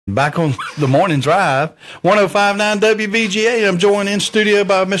Back on the morning drive, 105.9 WVGA. I'm joined in studio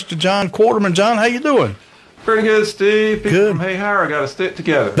by Mr. John Quarterman. John, how you doing? Pretty good, Steve. People Good. from Hey Hire got to stick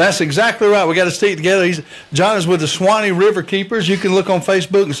together. That's exactly right. We got to stick together. John is with the Suwannee Riverkeepers. You can look on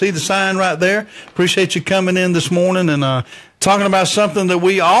Facebook and see the sign right there. Appreciate you coming in this morning and talking about something that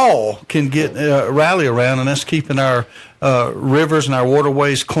we all can get rally around, and that's keeping our rivers and our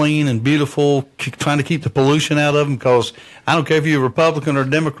waterways clean and beautiful, trying to keep the pollution out of them, because I don't care if you're a Republican or a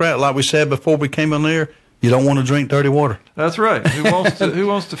Democrat, like we said before we came on there, you don't want to drink dirty water. That's right. Who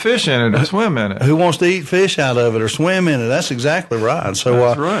wants to fish in it or swim in it? Who wants to eat fish out of it or swim in it? That's exactly right. So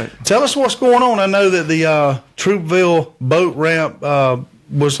that's right. Tell us what's going on. I know that the Troopville boat ramp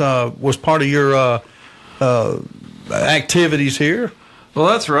was part of your activities here. Well,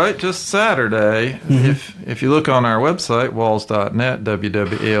 that's right. Just Saturday. If you look on our website, WALS.net,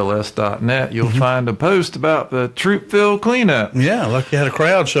 WWALS.net, you'll find a post about the Troopville cleanup. Yeah, like you had a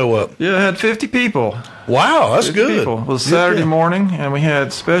crowd show up. Yeah, it had 50 people. Wow, that's 50 good. People. It was Saturday morning, and we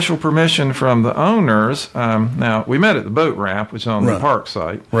had special permission from the owners. Now, we met at the boat ramp, which is on the park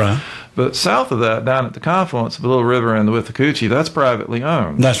site. Right. But south of that, down at the confluence of the Little River and the Withlacoochee, that's privately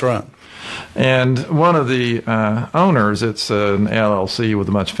owned. That's right. And one of the owners, it's an LLC with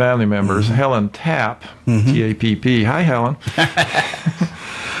a bunch of family members, Helen Tapp, T-A-P-P. Hi, Helen.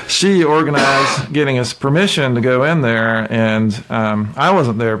 She organized getting us permission to go in there, and I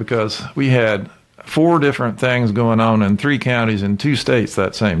wasn't there because we had 4 different things going on in 3 counties in 2 states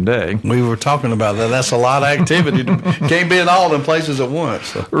that same day. We were talking about that. That's a lot of activity. Can't be in all them places at once.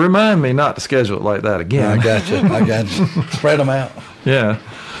 So. Remind me not to schedule it like that again. I got you. Spread them out. Yeah.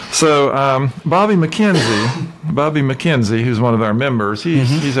 So Bobby McKenzie, who's one of our members,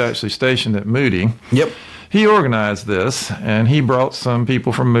 he's actually stationed at Moody. Yep. He organized this, and he brought some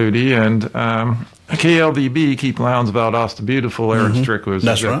people from Moody, and KLVB, Keep Lowndes Valdosta Beautiful, Eric Strickler's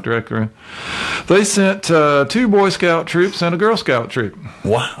the director. They sent 2 Boy Scout troops and a Girl Scout troop.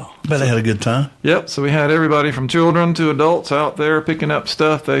 Wow. Bet they had a good time. Yep. So we had everybody from children to adults out there picking up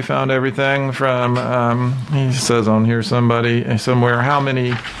stuff. They found everything from, he says on here somewhere, how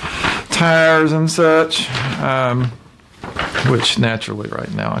many tires and such, which naturally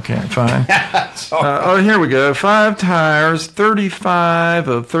right now I can't find. Here we go. 5 tires, 35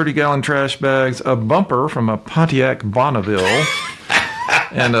 of 30-gallon trash bags, a bumper from a Pontiac Bonneville,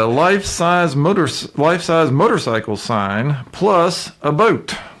 and a life-size motorcycle sign, plus a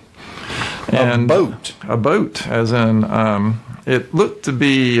boat. And a boat, as in it looked to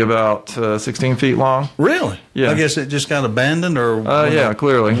be about 16 feet long. Really? Yeah. I guess it just got abandoned, or yeah,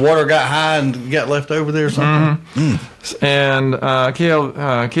 clearly water got high and got left over there or something. And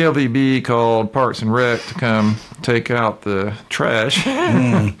KLVB called Parks and Rec to come take out the trash.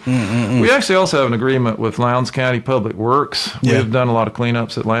 We actually also have an agreement with Lowndes County Public Works. We've done a lot of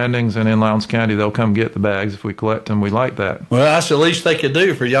cleanups at landings, and in Lowndes County they'll come get the bags if we collect them. We like that. Well, that's the least they could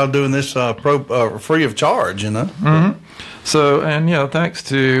do for y'all doing this free of charge, you know. So, and thanks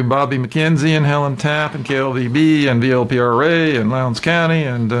to Bobby McKenzie and Helen Tapp and KLVB and VLPRA and Lowndes County,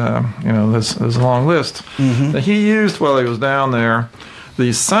 and there's a long list. He used, while he was down there,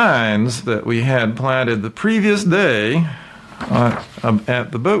 these signs that we had planted the previous day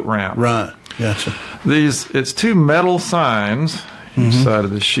at the boat ramp. Right. Gotcha. It's 2 metal signs. Each side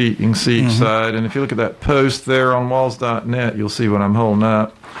of the sheet, you can see each side, and if you look at that post there on WALS.net, you'll see what I'm holding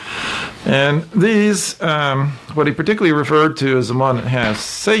up. And these, what he particularly referred to is the one that has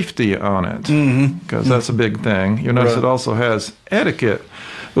safety on it, because that's a big thing. You'll notice it also has etiquette,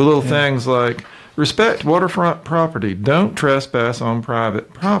 with little things like respect waterfront property, don't trespass on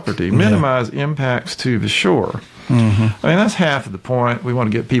private property, minimize impacts to the shore. I mean, that's half of the point. We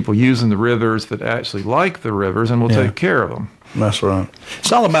want to get people using the rivers that actually like the rivers, and we'll take care of them. That's right.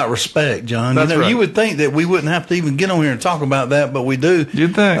 It's all about respect, John. That's right. You would think that we wouldn't have to even get on here and talk about that, but we do.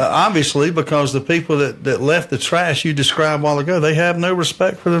 You'd think. Obviously, because the people that left the trash you described a while ago, they have no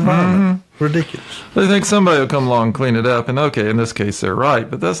respect for the environment. Ridiculous. They think somebody will come along and clean it up, and okay, in this case they're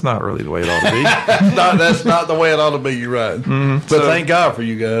right, but that's not really the way it ought to be. That's not the way it ought to be, you're right. But thank God for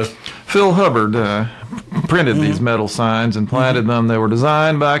you guys. Phil Hubbard printed these metal signs and planted them. They were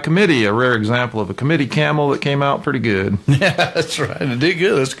designed by a committee, a rare example of a committee camel that came out pretty good. Yeah, that's right. It did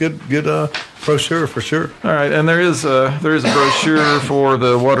good. That's good brochure for sure. All right, and there is a brochure for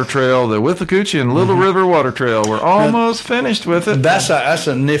the water trail, the Withlacoochee and Little River Water Trail. We're almost finished with it. That's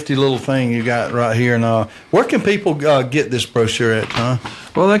a nifty little thing you got right here. And where can people get this brochure at, huh?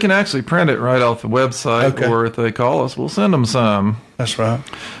 Well, they can actually print it right off the website, or if they call us, we'll send them some. That's right.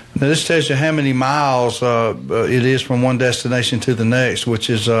 Now, this tells you how many miles it is from one destination to the next, which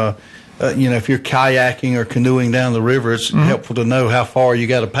is if you're kayaking or canoeing down the river, it's helpful to know how far you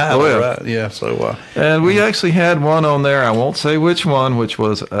got to paddle, right? Yeah. So, and we actually had one on there. I won't say which one, which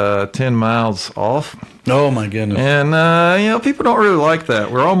was 10 miles off. Oh my goodness! And people don't really like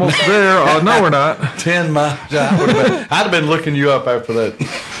that. We're almost there. Oh no, we're not. 10 miles. I'd have been looking you up after that.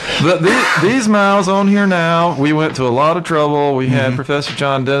 But these miles on here now, we went to a lot of trouble. We had Professor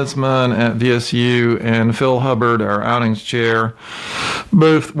John Dennisman at VSU and Phil Hubbard, our outings chair,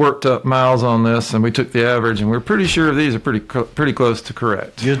 both worked up miles on this, and we took the average, and we're pretty sure these are pretty close to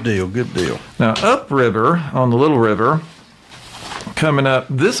correct. Good deal. Good deal. Now, upriver on the Little River, coming up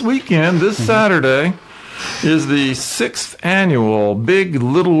this weekend, this Saturday, is the 6th annual Big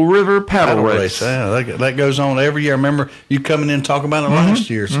Little River Paddle Race. Yeah, that goes on every year. I remember you coming in and talking about it last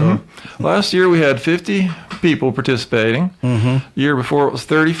year. So last year we had 50 people participating. The year before it was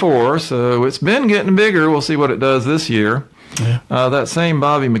 34. So it's been getting bigger. We'll see what it does this year. Yeah. That same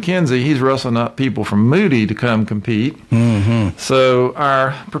Bobby McKenzie, he's wrestling up people from Moody to come compete. So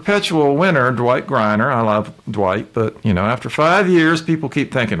our perpetual winner, Dwight Griner, I love Dwight, but after 5 years, people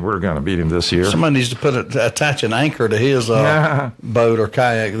keep thinking we're going to beat him this year. Somebody needs to attach an anchor to his boat or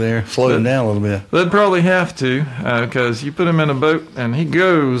kayak there, slow him down a little bit. They'd probably have to, because you put him in a boat and he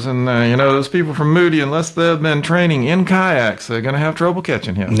goes, and those people from Moody, unless they've been training in kayaks, they're going to have trouble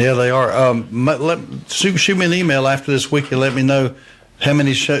catching him. Yeah, they are. Shoot me an email after this weekend. Let me know how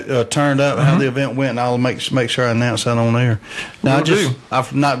many turned up, how the event went, and I'll make sure I announce that on air. Now,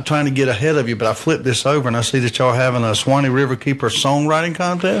 I'm not trying to get ahead of you, but I flipped this over, and I see that y'all are having a Suwannee Riverkeeper songwriting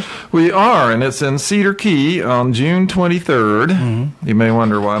contest. We are, and it's in Cedar Key on June 23rd. You may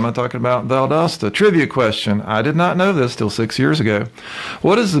wonder, why am I talking about Valdosta? Trivia question. I did not know this till 6 years ago.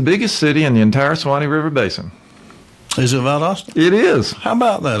 What is the biggest city in the entire Suwannee River Basin? Is it Valdosta? It is. How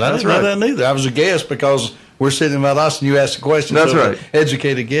about that? I didn't know that neither. I was a guess because we're sitting in Valdosta and you asked the question. That's right.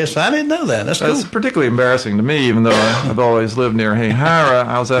 Educated guess. I didn't know that. That's cool. Particularly embarrassing to me, even though I've always lived near Hayhira.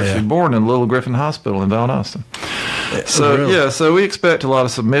 I was actually born in Little Griffin Hospital in Valdosta. So we expect a lot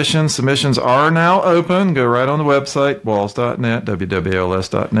of submissions. Submissions are now open. Go right on the website, WALS.net,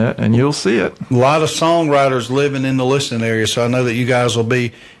 WWALS.net, and you'll see it. A lot of songwriters living in the listening area, so I know that you guys will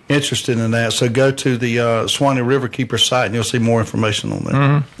be interested in that. So go to the Suwannee Riverkeeper site and you'll see more information on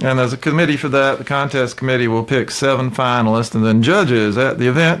that. And there's a committee for that. The contest committee will pick 7 finalists, and then judges at the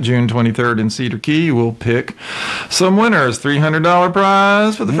event, June 23rd in Cedar Key, will pick some winners. $300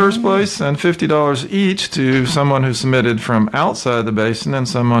 prize for the first place and $50 each to someone who submitted from outside the basin and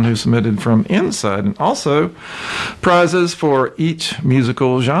someone who submitted from inside, and also prizes for each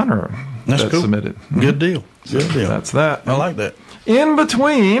musical genre that's cool. submitted. Good deal. Good deal. That's that. I like that. In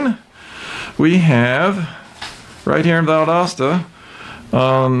between, we have, right here in Valdosta,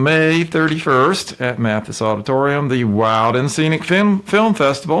 on May 31st at Mathis Auditorium, the Wild and Scenic Film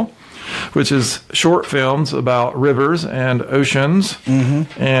Festival, which is short films about rivers and oceans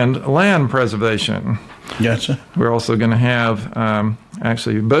and land preservation. Gotcha. We're also going to have,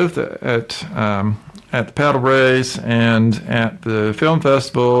 actually, both at the paddle race and at the film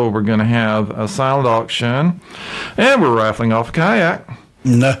festival, we're going to have a silent auction, and we're raffling off a kayak.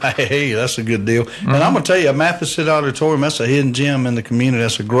 No, hey, that's a good deal. And I'm going to tell you, Mathis City Auditorium, that's a hidden gem in the community.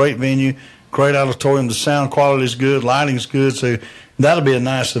 That's a great venue, great auditorium. The sound quality is good, lighting's good, so that'll be a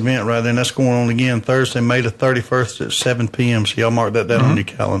nice event right there. And that's going on again Thursday, May the 31st at 7 p.m., so y'all mark that down on your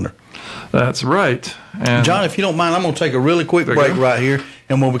calendar. That's right. And John, if you don't mind, I'm going to take a really quick break right here,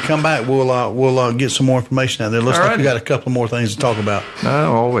 and when we come back, we'll get some more information out there. Looks like we got a couple more things to talk about.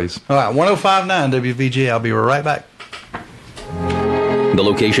 Always. All right, 105.9 WVGA. I'll be right back. The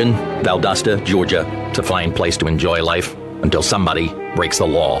location, Valdosta, Georgia. It's a fine place to enjoy life until somebody breaks the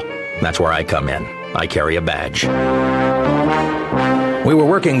law. That's where I come in. I carry a badge. We were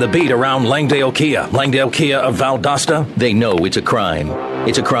working the beat around Langdale Kia. Langdale Kia of Valdosta, they know it's a crime.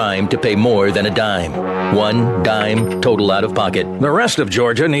 It's a crime to pay more than a dime. 1 dime total out of pocket. The rest of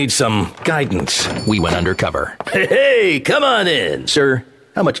Georgia needs some guidance. We went undercover. Hey, come on in. Sir,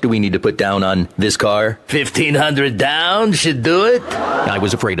 how much do we need to put down on this car? $1,500 down should do it. I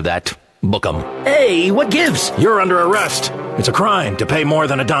was afraid of that. Book 'em. Hey, what gives? You're under arrest. It's a crime to pay more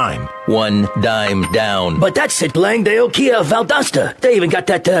than a dime. 1 dime down. But that's at Langdale Kia of Valdosta. They even got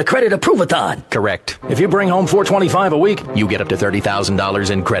that credit approve-a-thon. Correct. If you bring home $425 a week, you get up to $30,000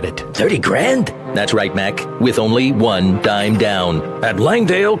 in credit. 30 grand? That's right, Mac. With only 1 dime down. At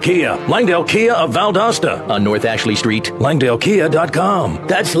Langdale Kia. Langdale Kia of Valdosta. On North Ashley Street. LangdaleKia.com.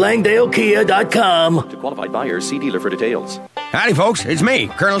 That's LangdaleKia.com. To qualified buyers, see dealer for details. Howdy, folks. It's me,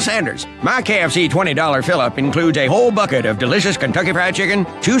 Colonel Sanders. My KFC $20 fill-up includes a whole bucket of delicious Kentucky Fried Chicken,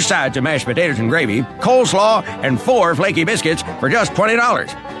 2 sides of mashed potatoes and gravy, coleslaw, and 4 flaky biscuits for just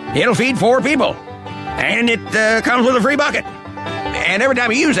 $20. It'll feed 4 people. And it comes with a free bucket. And every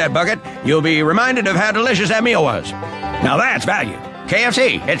time you use that bucket, you'll be reminded of how delicious that meal was. Now that's value.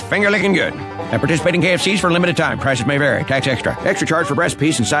 KFC, it's finger-licking good. And participating KFCs for a limited time. Prices may vary. Tax extra. Extra charge for breast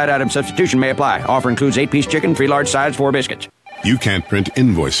piece and side item substitution may apply. Offer includes 8-piece chicken, 3 large sides, 4 biscuits. You can't print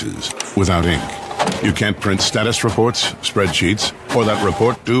invoices without ink. You can't print status reports, spreadsheets, or that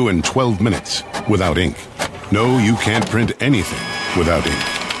report due in 12 minutes without ink. No, you can't print anything without ink.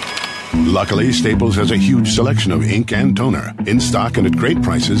 Luckily, Staples has a huge selection of ink and toner in stock and at great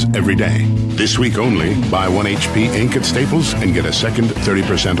prices every day. This week only, buy 1 HP ink at Staples and get a second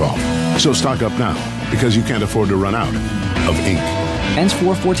 30% off. So stock up now, because you can't afford to run out of ink. Ends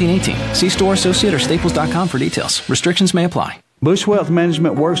 4/14/18. See store associate or staples.com for details. Restrictions may apply. Bush Wealth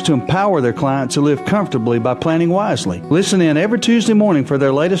Management works to empower their clients to live comfortably by planning wisely. Listen in every Tuesday morning for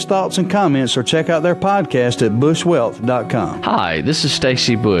their latest thoughts and comments, or check out their podcast at bushwealth.com. Hi, this is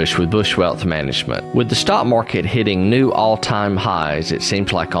Stacy Bush with Bush Wealth Management. With the stock market hitting new all-time highs, it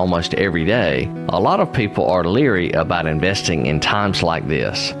seems like almost every day, a lot of people are leery about investing in times like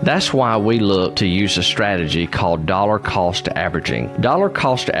this. That's why we look to use a strategy called dollar cost averaging. Dollar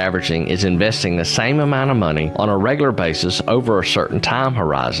cost averaging is investing the same amount of money on a regular basis over a certain time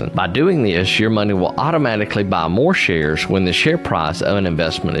horizon. By doing this, your money will automatically buy more shares when the share price of an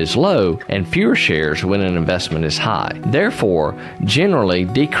investment is low and fewer shares when an investment is high, therefore generally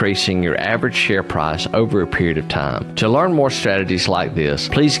decreasing your average share price over a period of time. To learn more strategies like this,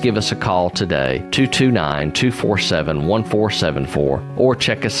 please give us a call today, 229-247-1474, or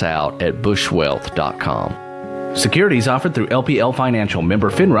check us out at bushwealth.com. Securities offered through LPL Financial,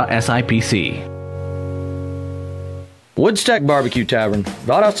 member FINRA SIPC. Woodstack Barbecue Tavern,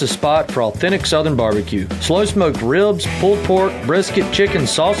 Valdosta's spot for authentic Southern barbecue. Slow-smoked ribs, pulled pork, brisket, chicken,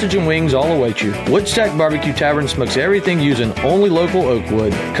 sausage, and wings all await you. Woodstack Barbecue Tavern smokes everything using only local oak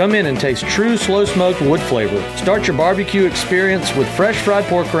wood. Come in and taste true slow-smoked wood flavor. Start your barbecue experience with fresh fried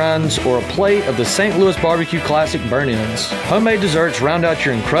pork rinds or a plate of the St. Louis Barbecue Classic burn-ins. Homemade desserts round out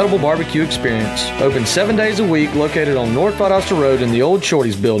your incredible barbecue experience. Open 7 days a week, located on North Valdosta Road in the old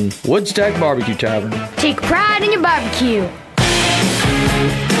Shorty's building. Woodstack Barbecue Tavern. Take pride in your barbecue.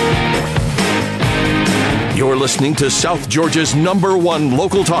 You're listening to South Georgia's #1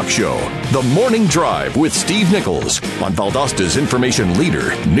 local talk show, The Morning Drive with Steve Nichols, on Valdosta's information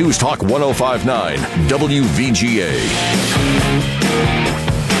leader, News Talk 105.9 WVGA.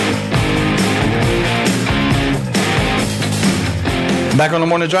 Back on the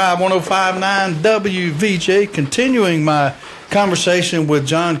Morning Drive, 105.9 WVGA, continuing my conversation with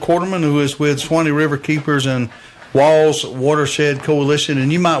John Quarterman, who is with Suwannee Riverkeepers and WALS Watershed Coalition,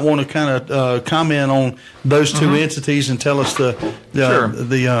 and you might want to kind of comment on those two entities and tell us the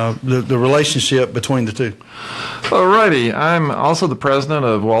relationship between the two. Alrighty, I'm also the president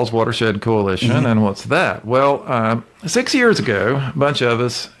of WALS Watershed Coalition, and what's that? Well, 6 years ago, a bunch of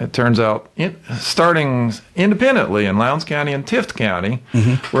us, it turns out, starting independently in Lowndes County and Tift County,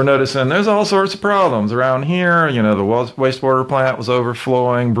 we're noticing there's all sorts of problems around here. You know, the wastewater plant was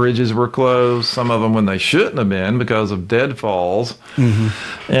overflowing, bridges were closed, some of them when they shouldn't have been because of deadfalls,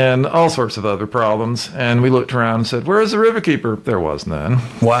 and all sorts of other problems. And we looked around and said, where's the Riverkeeper? There was none.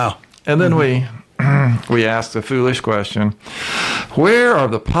 Wow. And then we asked a foolish question. Where are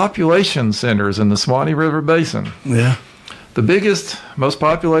the population centers in the Suwannee River Basin? Yeah. The biggest, most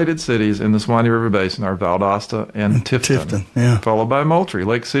populated cities in the Suwannee River Basin are Valdosta and Tifton, followed by Moultrie.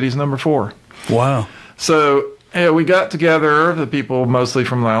 Lake City's number 4. Wow. So we got together, the people mostly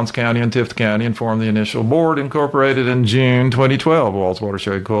from Lowndes County and Tift County, and formed the initial board, incorporated in June 2012, WALS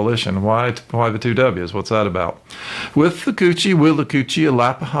Watershed Coalition. Why the 2 W's? What's that about? With the Coochie, Willacoochee,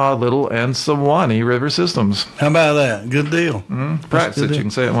 Alapaha, Little, and Suwannee River systems. How about that? Good deal. Practice it. You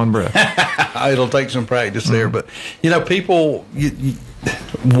can say it in one breath. It'll take some practice there. But, you know, people,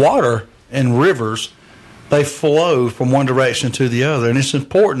 water and rivers, they flow from one direction to the other. And it's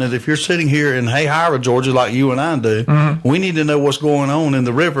important that if you're sitting here in Hayhira, Georgia, like you and I do, we need to know what's going on in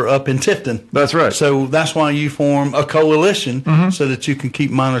the river up in Tifton. That's right. So that's why you form a coalition so that you can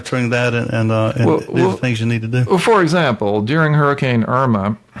keep monitoring that and do the things you need to do. Well, for example, during Hurricane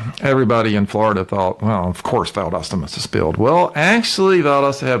Irma, everybody in Florida thought, well, of course Valdosta must have spilled. Well, actually,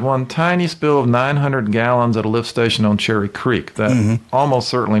 Valdosta had one tiny spill of 900 gallons at a lift station on Cherry Creek that almost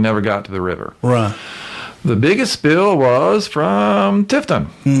certainly never got to the river. Right. The biggest spill was from Tifton.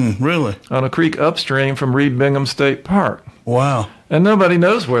 Really? On a creek upstream from Reed Bingham State Park. Wow. And nobody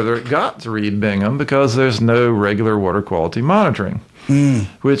knows whether it got to Reed Bingham because there's no regular water quality monitoring.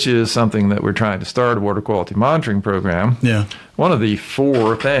 which is something that we're trying to start, a water quality monitoring program. Yeah. One of the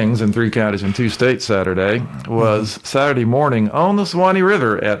 4 things in 3 counties and 2 states Saturday was Saturday morning on the Suwannee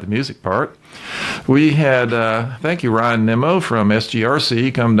River at the music park. We had, thank you, Ryan Nimmo from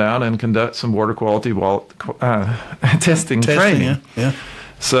SGRC, come down and conduct some water quality testing training. Yeah.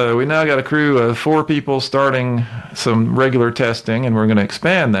 So we now got a crew of 4 people starting some regular testing, and we're going to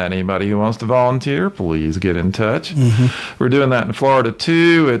expand that. Anybody who wants to volunteer, please get in touch. We're doing that in Florida,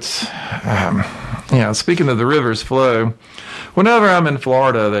 too. It's, speaking of the river's flow, whenever I'm in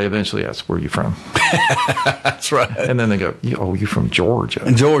Florida, they eventually ask, where are you from? That's right. And then they go, you're from Georgia.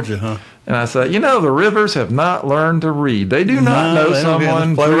 In Georgia, huh? And I said, the rivers have not learned to read. They do not know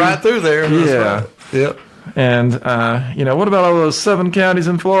someone. Flow right through there. Yeah. Right. Yep. And, what about all those 7 counties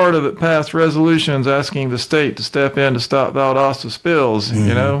in Florida that passed resolutions asking the state to step in to stop Valdosta spills?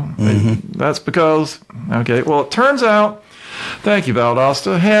 That's because, well, it turns out, thank you,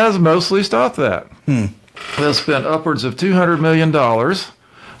 Valdosta, has mostly stopped that. They've spent upwards of $200 million,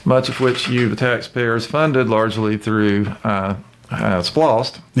 much of which you, the taxpayers, funded largely through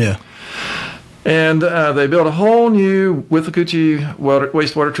SPLOST. Yeah. And they built a whole new Withlacoochee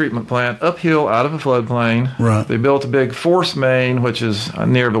wastewater treatment plant uphill out of a floodplain. Right. They built a big force main, which is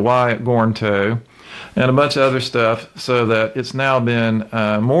near the Y at Gornto, and a bunch of other stuff, so that it's now been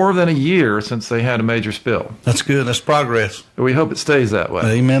more than a year since they had a major spill. That's good. That's progress. We hope it stays that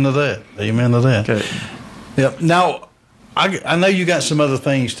way. Amen to that. Amen to that. Okay. Yep. Now, I know you got some other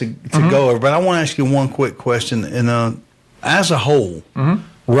things to go over, but I want to ask you one quick question. And as a whole,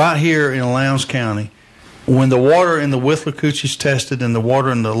 right here in Lowndes County, when the water in the Withlacoochee is tested and the water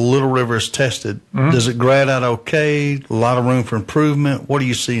in the Little River is tested, does it grade out okay? A lot of room for improvement? What do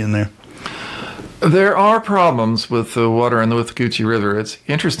you see in there? There are problems with the water in the Withlacoochee River. It's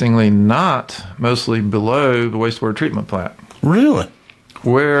interestingly not mostly below the wastewater treatment plant. Really?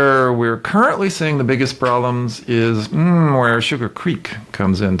 Where we're currently seeing the biggest problems is where Sugar Creek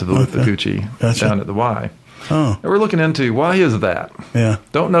comes into the Withlacoochee down at the Y. Oh. And we're looking into why is that? Yeah.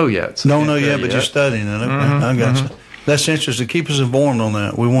 Don't know yet. So don't know yet, but you're studying it. Okay. I got you. That's interesting. Keep us informed on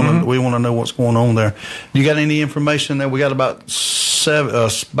that. We want to know what's going on there. You got any information there? We got about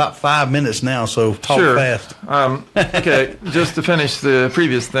 5 minutes now, so talk fast. Okay, just to finish the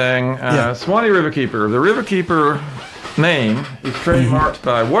previous thing, Suwannee Riverkeeper. The Riverkeeper name is trademarked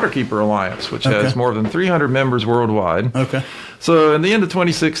by Waterkeeper Alliance, which has more than 300 members worldwide. Okay. So in the end of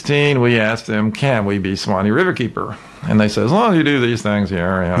 2016, we asked them, can we be Suwannee Riverkeeper? And they said, as long as you do these things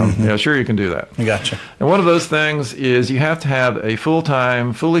here, yeah, sure you can do that. I gotcha. And one of those things is you have to have a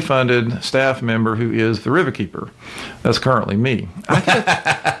full-time, fully funded staff member who is the Riverkeeper. That's currently me.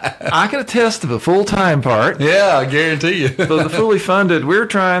 I can attest to the full-time part. Yeah, I guarantee you. But the fully funded, we're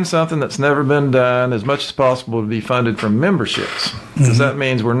trying something that's never been done as much as possible to be funded from memberships. Because that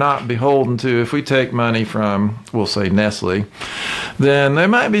means we're not beholden to, if we take money from, we'll say Nestle, then there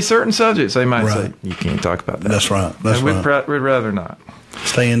might be certain subjects they might say, you can't talk about that. That's right. We'd rather not.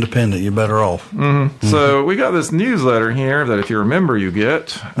 Stay independent. You're better off. So we got this newsletter here that if you're a member you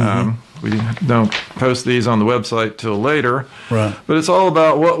get. We don't post these on the website till later. Right. But it's all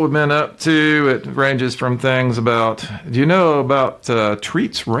about what we've been up to. It ranges from things about, do you know about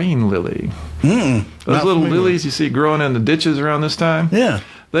Treat's rain lily? Those little lilies you see growing in the ditches around this time? Yeah.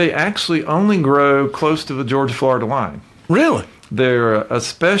 They actually only grow close to the Georgia-Florida line. Really? They're a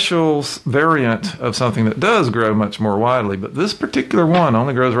special variant of something that does grow much more widely, but this particular one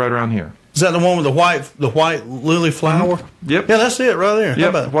only grows right around here. Is that the one with the white lily flower? Yep. Yeah, that's it right there.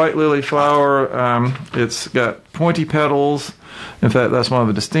 Yep, white lily flower. It's got pointy petals. In fact, that's one of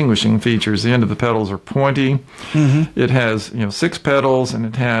the distinguishing features. The end of the petals are pointy. It has 6 petals, and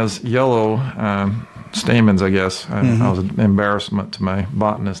it has yellow stamens, I guess. That was an embarrassment to my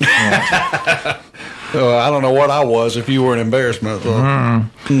botanist. I don't know what I was if you were an embarrassment.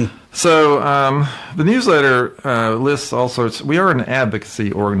 So the newsletter lists all sorts. We are an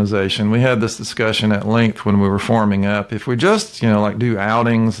advocacy organization. We had this discussion at length when we were forming up. If we just, do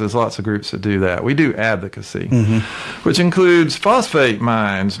outings, there's lots of groups that do that. We do advocacy, which includes phosphate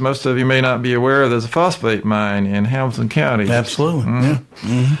mines. Most of you may not be aware there's a phosphate mine in Hamilton County. Absolutely.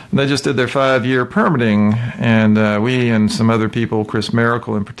 Yeah. They just did their 5-year permitting, and we and some other people, Chris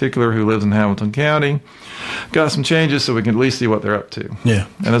Miracle in particular, who lives in Hamilton County, got some changes so we can at least see what they're up to. Yeah.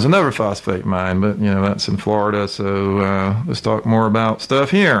 And there's another phosphate mine, but, that's in Florida, so let's talk more about stuff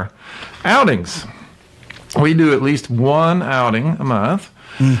here. Outings. We do at least one outing a month,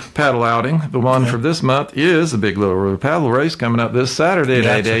 paddle outing. The one for this month is the Big Little River Paddle Race coming up this Saturday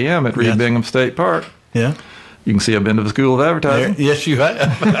at 8 a.m. at Reed Bingham State Park. Yeah. You can see I've been to the School of Advertising. Yes, you have.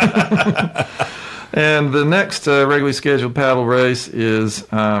 And the next regularly scheduled paddle race is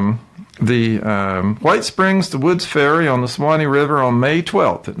the White Springs to Woods Ferry on the Suwannee River on May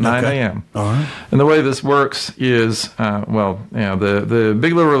 12th at 9 a.m. All right. And the way this works is, the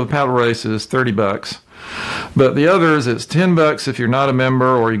Big Little River paddle race is $30. But the others, it's $10 if you're not a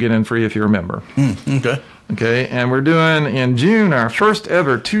member, or you get in free if you're a member. Okay. Okay, and we're doing in June our first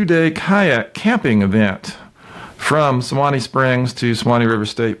ever 2-day kayak camping event from Suwannee Springs to Suwannee River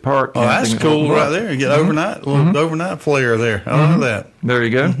State Park. Oh, that's cool right there. You get overnight, little overnight flair there. I love that. There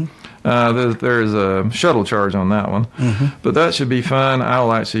you go. There's a shuttle charge on that one. But that should be fun.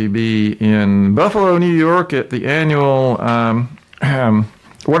 I'll actually be in Buffalo, New York at the annual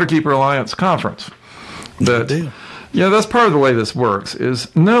Waterkeeper Alliance conference. But that's part of the way this works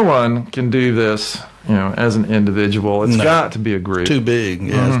is no one can do this, as an individual. It's got to be a group. Too big.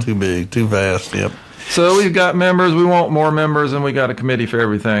 Yeah, it's too big, too vast. Yep. So we've got members. We want more members, and we got a committee for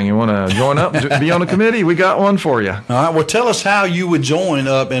everything. You want to join up, be on a committee? We got one for you. All right. Well, tell us how you would join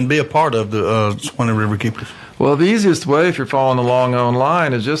up and be a part of the Suwannee Riverkeepers. Well, the easiest way, if you're following along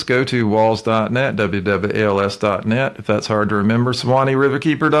online, is just go to WALS.net, WWALS.net. If that's hard to remember,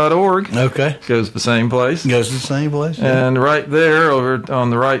 SuwanneeRiverkeeper.org. Okay. Goes to the same place. Goes to the same place. Yeah. And right there, over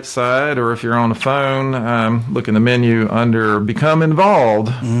on the right side, or if you're on a phone, look in the menu under Become Involved.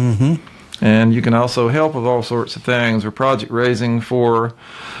 And you can also help with all sorts of things. We're project raising for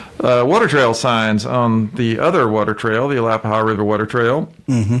water trail signs on the other water trail, the Alapaha River Water Trail.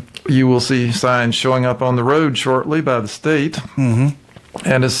 You will see signs showing up on the road shortly by the state. And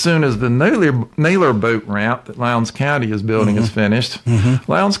as soon as the Naylor boat ramp that Lowndes County is building is finished,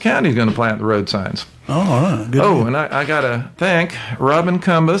 Lowndes County is going to plant the road signs. Oh, all right. Good. And I got to thank Robin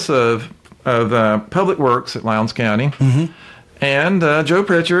Cumbus of Public Works at Lowndes County. And Joe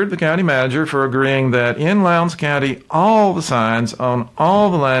Pritchard, the county manager, for agreeing that in Lowndes County, all the signs on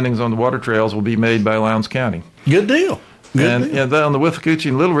all the landings on the water trails will be made by Lowndes County. Good deal. And on the Withlacoochee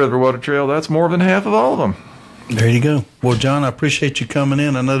and Little River Water Trail, that's more than half of all of them. There you go. Well, John, I appreciate you coming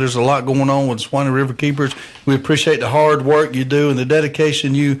in. I know there's a lot going on with the Suwannee Riverkeepers. We appreciate the hard work you do and the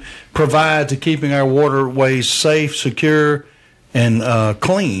dedication you provide to keeping our waterways safe, secure, and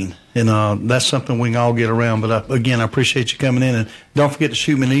clean. And that's something we can all get around. But again, I appreciate you coming in. And don't forget to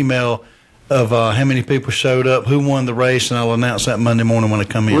shoot me an email of how many people showed up, who won the race, and I'll announce that Monday morning when I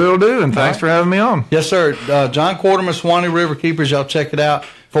come in. Will do, and thanks for having me on. Yes, sir. John Quarterman, Suwannee Riverkeepers. Y'all check it out.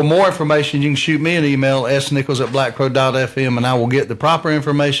 For more information, you can shoot me an email, snichols@blackcrow.fm, and I will get the proper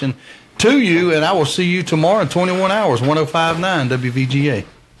information to you, and I will see you tomorrow in 21 hours, 105.9 WVGA.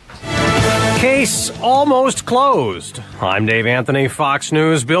 Case almost closed. I'm Dave Anthony, Fox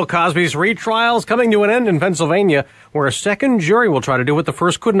News. Bill Cosby's retrial is coming to an end in Pennsylvania, where a second jury will try to do what the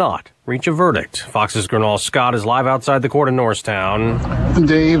first could not, reach a verdict. Fox's Gernal Scott is live outside the court in Norristown.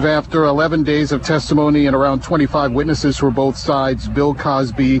 Dave, after 11 days of testimony and around 25 witnesses for both sides, Bill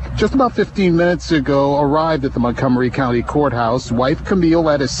Cosby, just about 15 minutes ago, arrived at the Montgomery County Courthouse, wife Camille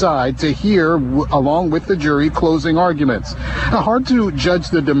at his side, to hear, along with the jury, closing arguments. Now, hard to judge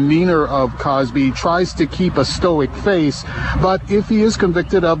the demeanor of Cosby. Tries to keep a stoic face, but if he is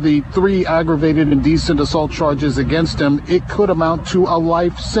convicted of the 3 aggravated indecent assault charges against him, it could amount to a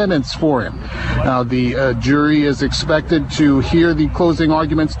life sentence for him. Now, the jury is expected to hear the closing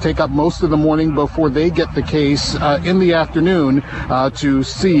arguments, take up most of the morning before they get the case in the afternoon to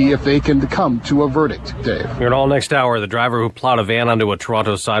see if they can come to a verdict. Dave. Here at all next hour, the driver who plowed a van onto a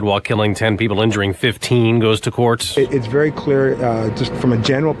Toronto sidewalk, killing 10 people, injuring 15, goes to court. It's very clear, just from a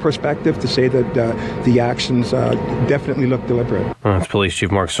general perspective, to say that the actions definitely look deliberate. That's Police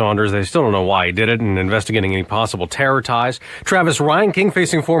Chief Mark Saunders. They still don't know why he did it and investigating any possible terror ties. Travis Reinking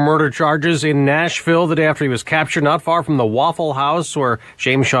facing 4 murder charges in Nashville the day after he was captured not far from the Waffle House where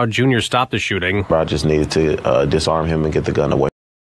James Shaw Jr. stopped the shooting. I just needed to disarm him and get the gun away